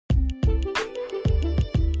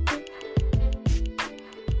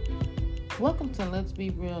Welcome to Let's Be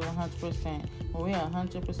Real 100%, where we are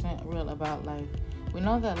 100% real about life. We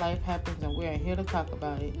know that life happens and we are here to talk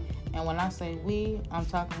about it. And when I say we, I'm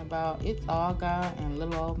talking about it's all God and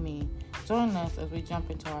little old me. Join us as we jump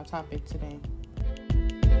into our topic today.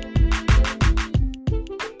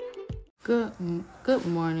 Good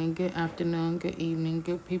morning, good afternoon, good evening,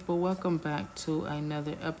 good people. Welcome back to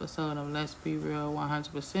another episode of Let's Be Real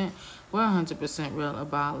 100%. We're 100% real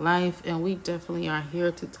about life, and we definitely are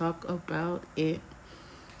here to talk about it.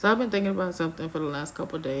 So I've been thinking about something for the last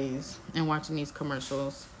couple of days and watching these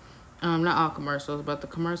commercials. Not all commercials, but the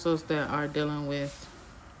commercials that are dealing with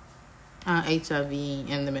HIV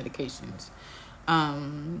and the medications.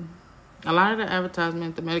 A lot of the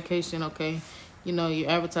advertisement, the medication, okay, you're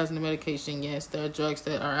advertising the medication. Yes, there are drugs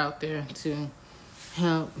that are out there to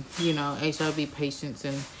help, HIV patients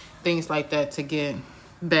and things like that to get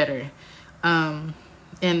better. But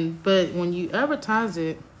when you advertise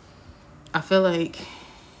it, I feel like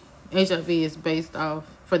HIV is based off,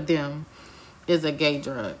 for them, is a gay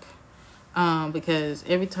drug. Because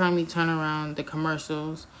every time you turn around, the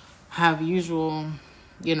commercials have usual,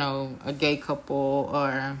 a gay couple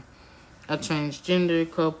or a transgender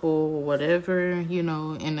couple or whatever, in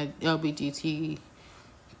the LGBTQ,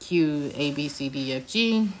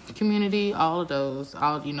 ABCDFG community, all of those, the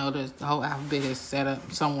whole alphabet is set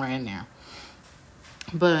up somewhere in there.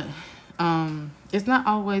 But it's not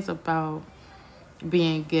always about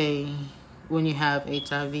being gay when you have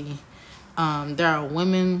HIV. There are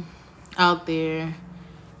women out there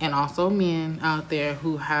and also men out there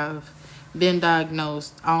who have been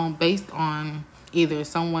diagnosed based on either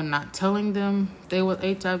someone not telling them they were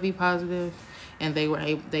HIV positive and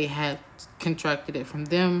they had contracted it from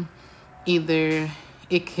them. Either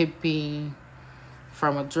it could be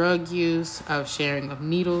from a drug use, of sharing of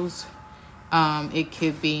needles. It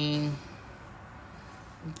could be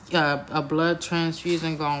a blood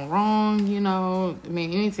transfusion gone wrong,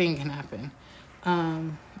 anything can happen.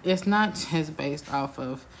 It's not just based off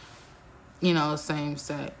of,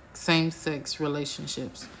 same-sex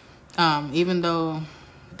relationships. Even though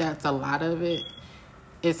that's a lot of it,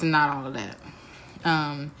 it's not all of that.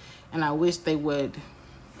 And I wish they would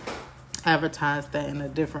advertise that in a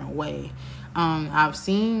different way. I've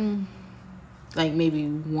seen like maybe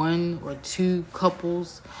one or two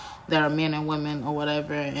couples that are men and women or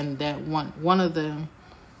whatever, and that one of the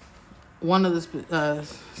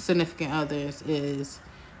significant others is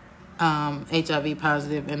HIV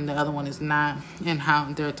positive and the other one is not, and how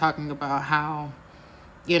they're talking about how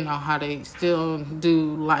they still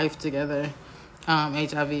do life together.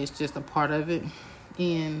 HIV is just a part of it.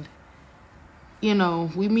 And,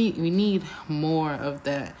 we need more of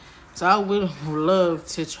that. So I would love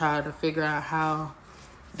to try to figure out how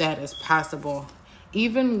that is possible.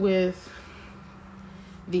 Even with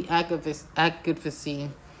the advocacy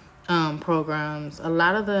programs, a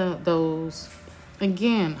lot of those,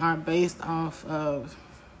 again, are based off of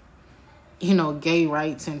gay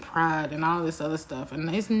rights and pride and all this other stuff. And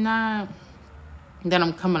it's not that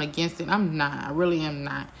I'm coming against it. I'm not. I really am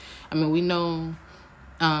not. I mean, we know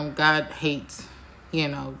God hates, he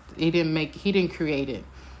didn't create it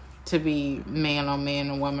to be man on man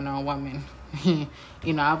and woman on woman.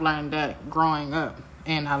 I've learned that growing up,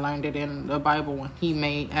 and I learned it in the Bible when he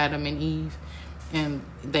made Adam and Eve, and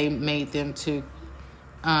they made them to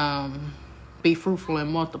be fruitful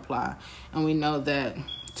and multiply. And we know that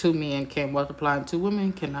 2 men can multiply and 2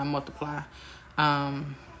 women cannot multiply.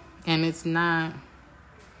 And it's not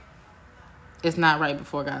right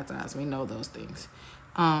before God's eyes. We know those things.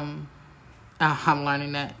 I'm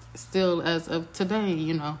learning that still as of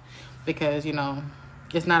today, because,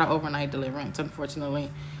 it's not an overnight deliverance,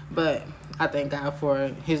 unfortunately. But I thank God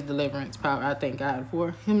for his deliverance power. I thank God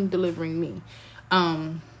for him delivering me.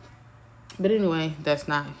 But anyway, that's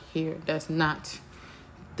not here. That's not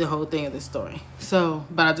the whole thing of the story. So,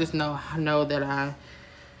 but I just know that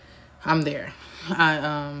I'm there.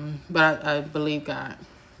 But I believe God,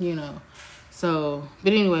 So,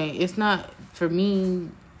 but anyway, it's not, for me,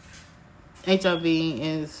 HIV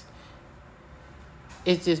it's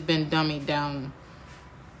just been dummied down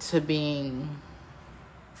to being,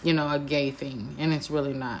 a gay thing, and it's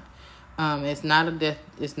really not. It's not a death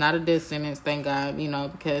sentence, thank God,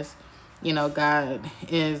 because God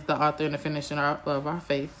is the author and the finisher of our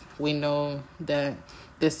faith. We know that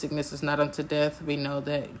this sickness is not unto death. We know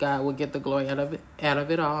that God will get the glory out of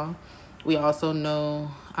it all. We also know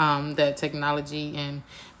that technology and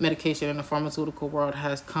medication in the pharmaceutical world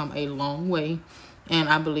has come a long way. And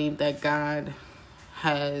I believe that God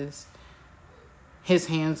has his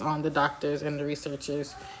hands on the doctors and the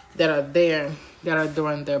researchers that are there, that are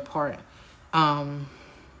doing their part on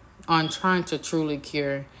on trying to truly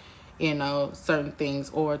cure, certain things,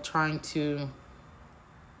 or trying to,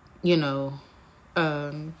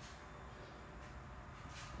 um,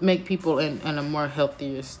 make people in a more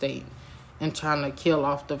healthier state, and trying to kill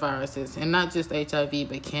off the viruses, and not just HIV,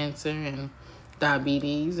 but cancer and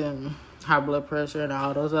diabetes and high blood pressure and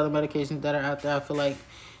all those other medications that are out there. I feel like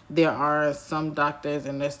there are some doctors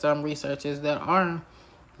and there's some researchers that are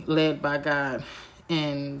led by God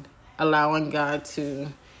and allowing God to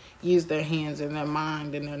use their hands and their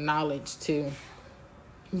mind and their knowledge to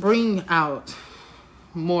bring out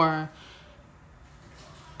more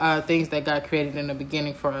things that God created in the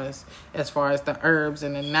beginning for us, as far as the herbs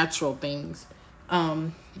and the natural things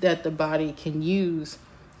that the body can use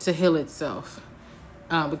to heal itself,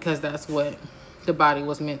 because that's what the body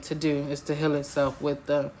was meant to do, is to heal itself with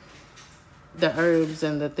the herbs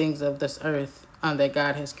and the things of this earth that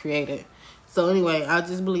God has created. So anyway, I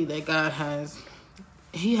just believe that God has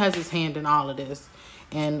his hand in all of this.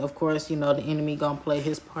 And of course, the enemy gonna play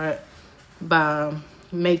his part by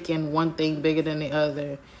making one thing bigger than the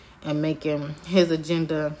other, and making his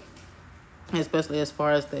agenda, especially as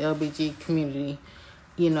far as the LBG community,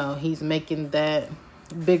 he's making that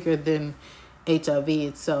bigger than HIV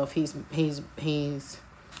itself. He's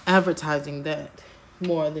advertising that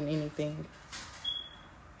more than anything.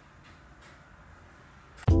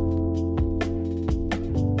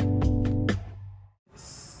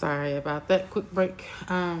 Sorry about that quick break.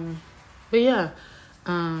 But yeah,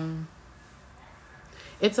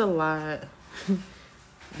 it's a lot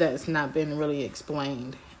that's not been really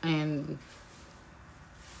explained, and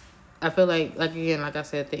I feel like again, like I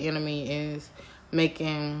said, the enemy is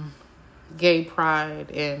making gay pride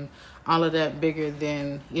and all of that bigger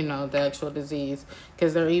than the actual disease,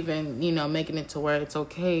 because they're even making it to where it's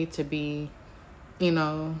okay to be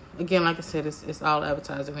again, like I said, it's all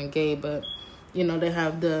advertising and gay, but they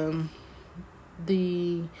have the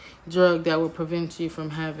drug that will prevent you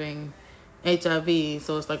from having HIV.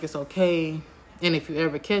 So it's like it's okay, and if you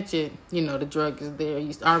ever catch it, the drug is there.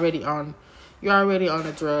 You're already on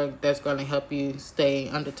a drug that's going to help you stay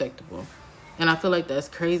undetectable. And I feel like that's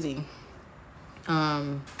crazy.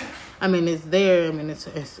 I mean, it's there. I mean, it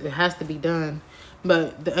has to be done.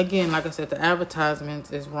 But again, like I said, the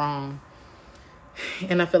advertisement is wrong,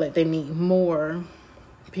 and I feel like they need more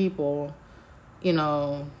people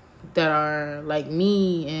that are like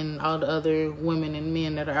me and all the other women and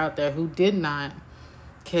men that are out there who did not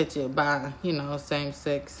catch it by,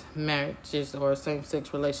 same-sex marriages or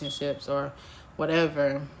same-sex relationships or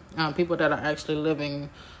whatever. People that are actually living,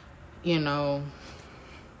 a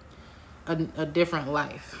different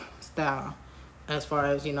lifestyle, as far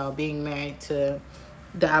as, being married to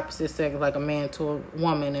the opposite sex, like a man to a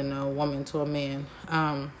woman and a woman to a man.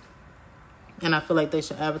 And I feel like they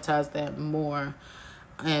should advertise that more.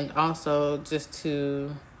 And also just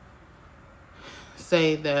to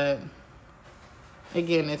say that,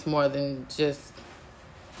 again, it's more than just,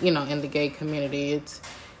 in the gay community.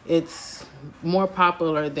 It's more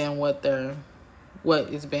popular than what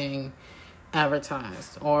is being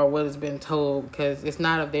advertised or what has been told, because it's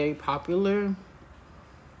not a very popular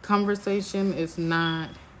conversation. It's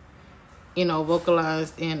not,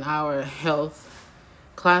 vocalized in our health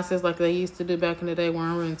classes like they used to do back in the day when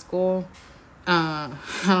we were in school. I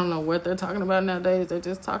don't know what they're talking about nowadays. They're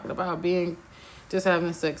just talking about just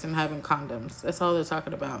having sex and having condoms. That's all they're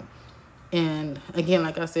talking about. And again,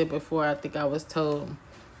 like I said before, I think I was told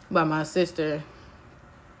by my sister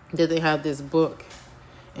that they have this book,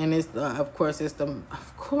 and it's of course it's the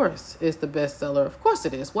bestseller. Of course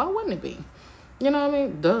it is. Why wouldn't it be? You know what I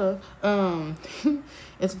mean? Duh.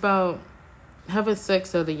 It's about having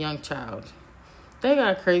sex with a young child. They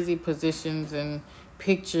got crazy positions and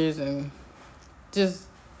pictures and just,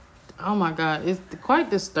 oh my God, it's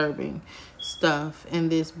quite disturbing stuff in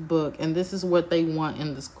this book. And this is what they want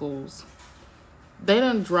in the schools. They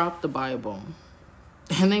done dropped the Bible,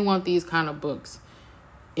 and they want these kind of books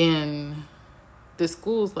in the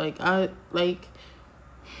schools.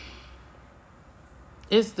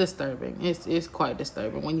 It's disturbing. It's quite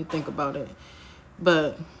disturbing when you think about it.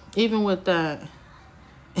 But even with that,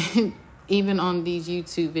 even on these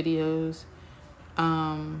YouTube videos,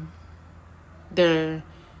 they're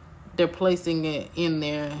placing it in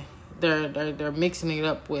there. They're mixing it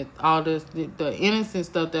up with all the innocent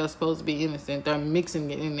stuff that's supposed to be innocent. They're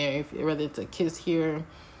mixing it in there, whether it's a kiss here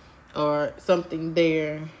or something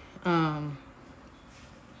there. Then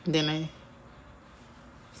they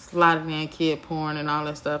sliding in kid porn and all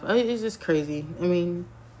that stuff. It's just crazy. I mean,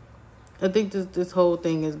 I think this whole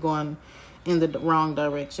thing is going in the wrong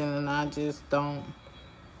direction, and I just don't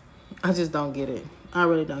get it. I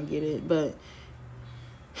really don't get it. But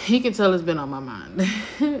he can tell it's been on my mind.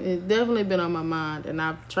 It's definitely been on my mind. And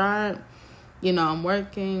I've tried, I'm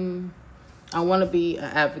working. I want to be an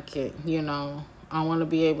advocate, I want to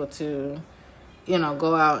be able to,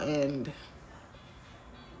 go out and,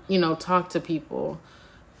 talk to people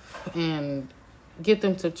and get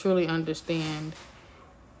them to truly understand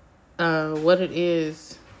what it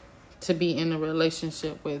is to be in a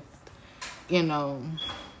relationship with,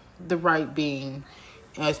 the right being,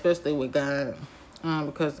 especially with God.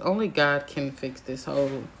 Because only God can fix this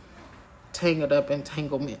whole tangled up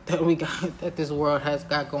entanglement that this world has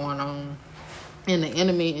got going on. And the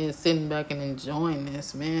enemy is sitting back and enjoying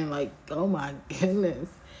this, man. Like, oh my goodness.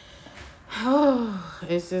 Oh,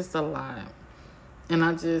 it's just a lot. And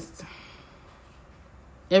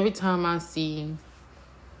every time I see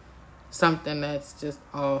something that's just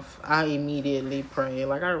off, I immediately pray.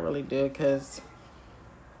 Like, I really do. Because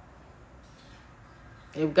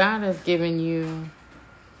if God has given you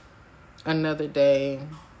another day,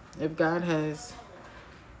 if God has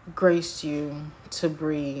graced you to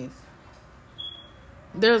breathe,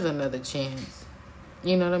 there's another chance.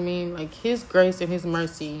 You know what I mean? Like, his grace and his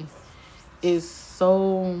mercy is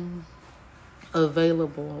so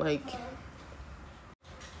available. Like,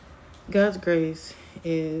 God's grace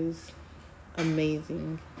is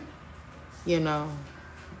amazing. Even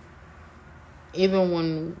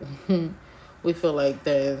when we feel like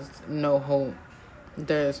there's no hope,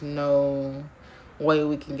 there's no way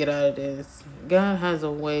we can get out of this, God has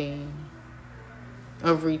a way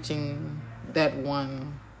of reaching that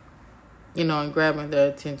one, and grabbing their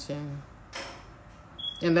attention.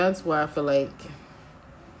 And that's why I feel like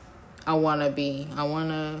I want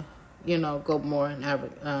to, go more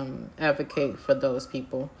and advocate for those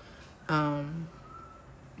people, the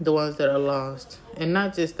ones that are lost. And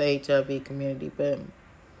not just the HIV community, but,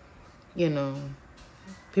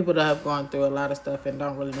 people that have gone through a lot of stuff and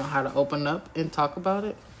don't really know how to open up and talk about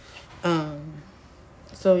it.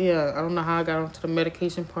 So, yeah, I don't know how I got onto the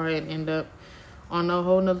medication part and end up on a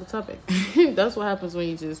whole nother topic. That's what happens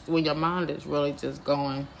when your mind is really just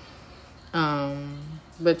going.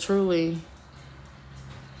 But truly,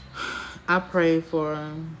 I pray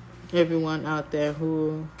for everyone out there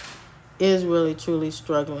who is really, truly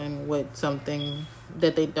struggling with something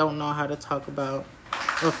that they don't know how to talk about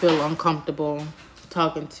or feel uncomfortable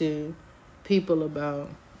talking to people about,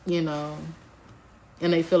 and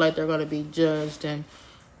they feel like they're going to be judged and,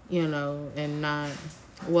 and not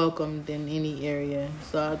welcomed in any area.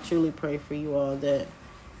 So I truly pray for you all that,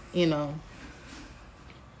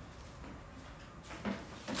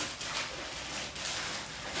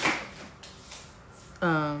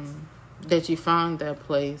 that you found that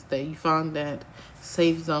place, that you found that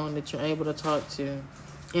safe zone that you're able to talk to.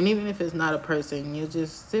 And even if it's not a person, you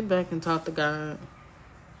just sit back and talk to God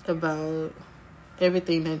about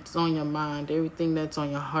everything that's on your mind, everything that's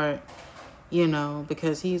on your heart,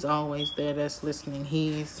 because he's always there, that's listening.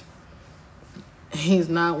 He's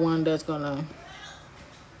not one that's gonna,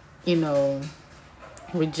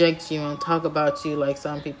 reject you and talk about you like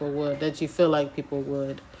some people would, that you feel like people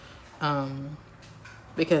would,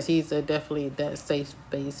 because he's definitely that safe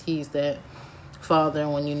space. He's that father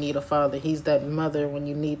when you need a father. He's that mother when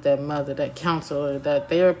you need that mother, that counselor, that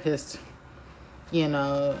therapist, and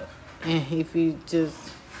if you just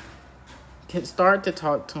can start to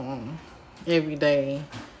talk to him every day,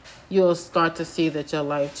 you'll start to see that your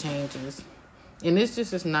life changes. And this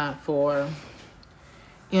just is not for,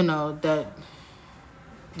 that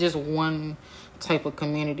just one type of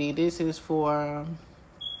community. This is for,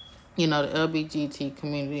 the LGBT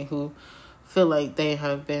community who feel like they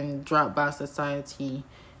have been dropped by society.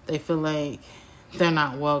 They feel like they're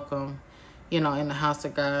not welcome, in the house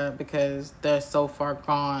of God because they're so far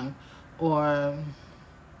gone, or,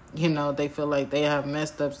 they feel like they have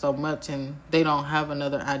messed up so much and they don't have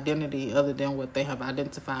another identity other than what they have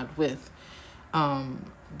identified with.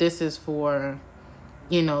 This is for,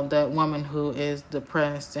 that woman who is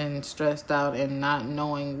depressed and stressed out and not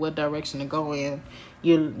knowing what direction to go in.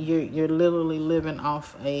 You're literally living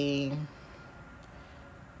off a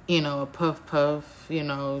puff,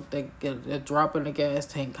 a drop in the gas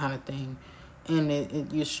tank kind of thing.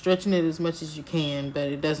 And you're stretching it as much as you can, but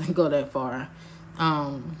it doesn't go that far.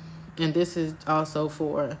 And this is also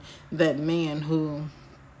for that man who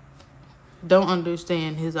don't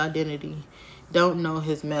understand his identity, don't know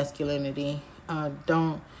his masculinity,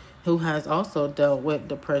 who has also dealt with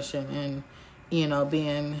depression and,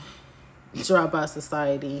 being dropped by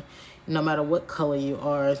society. No matter what color you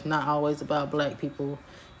are, it's not always about black people.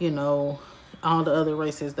 All the other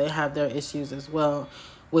races, they have their issues as well.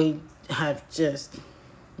 We have just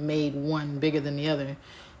made one bigger than the other.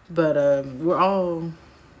 But we're all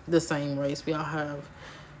the same race. We all have,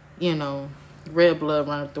 red blood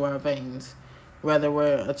running through our veins, whether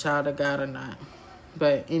we're a child of God or not.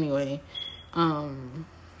 But anyway, I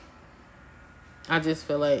just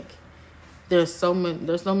feel like there's so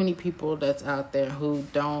many people that's out there who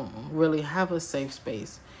don't really have a safe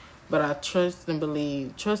space. But I trust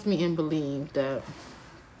me and believe that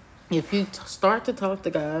if you start to talk to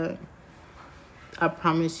God, I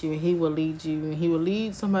promise you, He will lead you. He will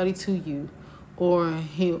lead somebody to you, or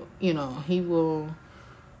He will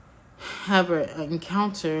have an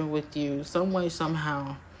encounter with you some way,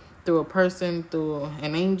 somehow, through a person, through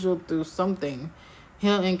an angel, through something.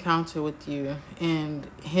 He'll encounter with you, and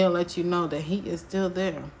He'll let you know that He is still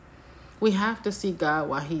there. We have to see God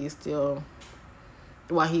while He is still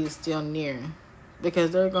near,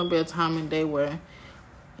 because there's going to be a time and day where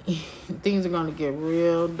things are going to get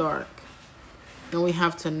real dark, and we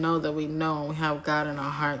have to know that we have God in our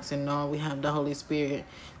hearts, and know we have the Holy Spirit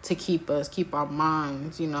to keep our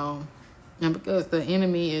minds, and because the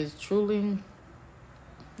enemy is truly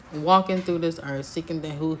walking through this earth seeking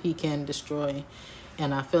who he can destroy.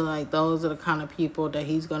 And I feel like those are the kind of people that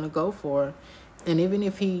he's going to go for. And even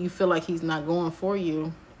if you feel like he's not going for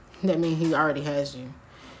you, that means he already has you,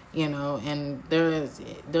 and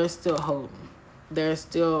there's still hope. There's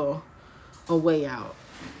still a way out.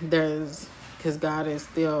 Because God is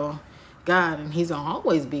still God, and He's going to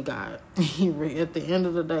always be God. At the end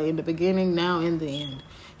of the day, in the beginning, now in the end,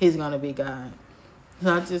 He's going to be God.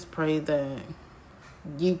 So I just pray that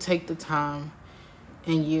you take the time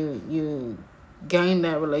and you gain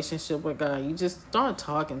that relationship with God. You just start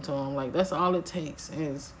talking to Him. Like, that's all it takes,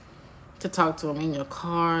 is to talk to Him in your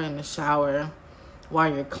car, in the shower,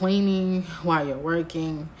 while you're cleaning, while you're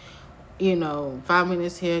working. 5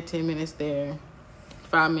 minutes here, 10 minutes there.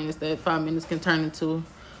 5 minutes there, 5 minutes can turn into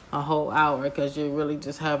a whole hour, because you're really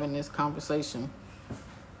just having this conversation.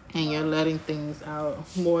 And you're letting things out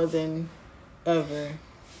more than ever.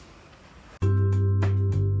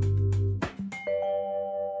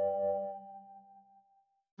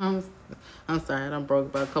 I'm sorry, I done broke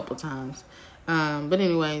about a couple times. But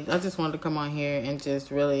anyway, I just wanted to come on here and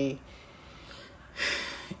just really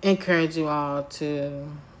encourage you all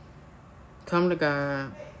to come to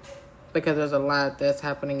God, because there's a lot that's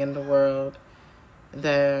happening in the world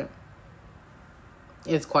that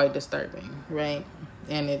is quite disturbing, right?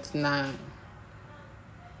 And it's not,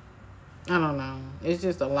 I don't know, it's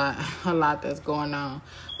just a lot that's going on.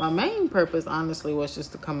 My main purpose, honestly, was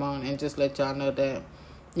just to come on and just let y'all know that,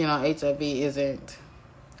 HIV isn't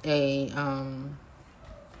a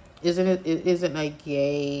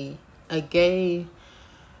gay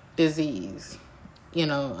disease.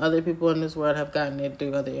 Other people in this world have gotten it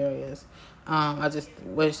through other areas. I just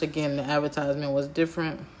wish, again, the advertisement was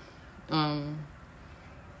different. And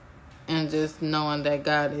just knowing that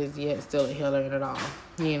God is yet still a healer in it all,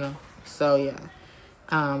 So, yeah.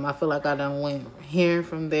 I feel like I done went here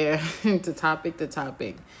from there to topic to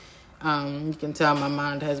topic. You can tell my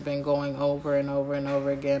mind has been going over and over and over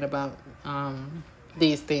again about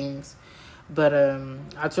these things. But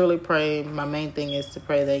I truly pray, my main thing is to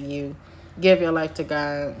pray that you give your life to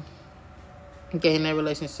God, gain that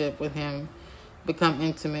relationship with Him, become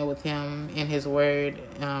intimate with Him in His Word,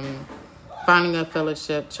 finding a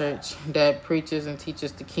fellowship church that preaches and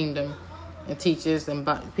teaches the kingdom, and teaches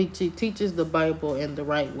the Bible in the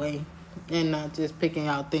right way, and not just picking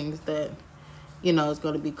out things that is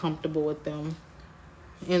going to be comfortable with them.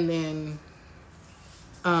 And then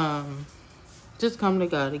just come to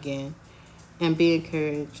God again and be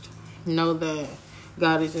encouraged. Know that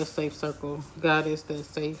God is your safe circle. God is the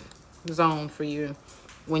safe zone for you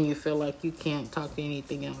when you feel like you can't talk to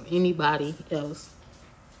anybody else.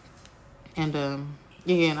 And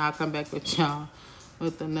again, I'll come back with y'all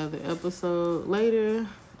with another episode later.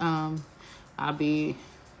 I'll be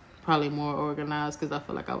probably more organized, because I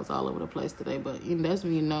feel like I was all over the place today. But that's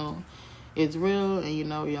when it's real,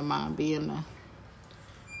 and your mind being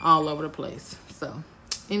all over the place. So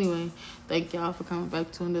anyway, thank y'all for coming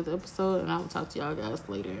back to another episode, and I will talk to y'all guys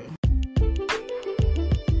later.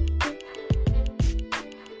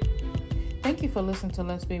 Thank you for listening to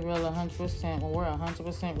Let's Be Real 100%, when we're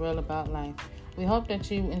 100% real about life. We hope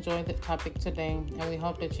that you enjoyed the topic today, and we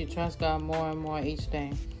hope that you trust God more and more each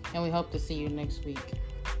day. And we hope to see you next week.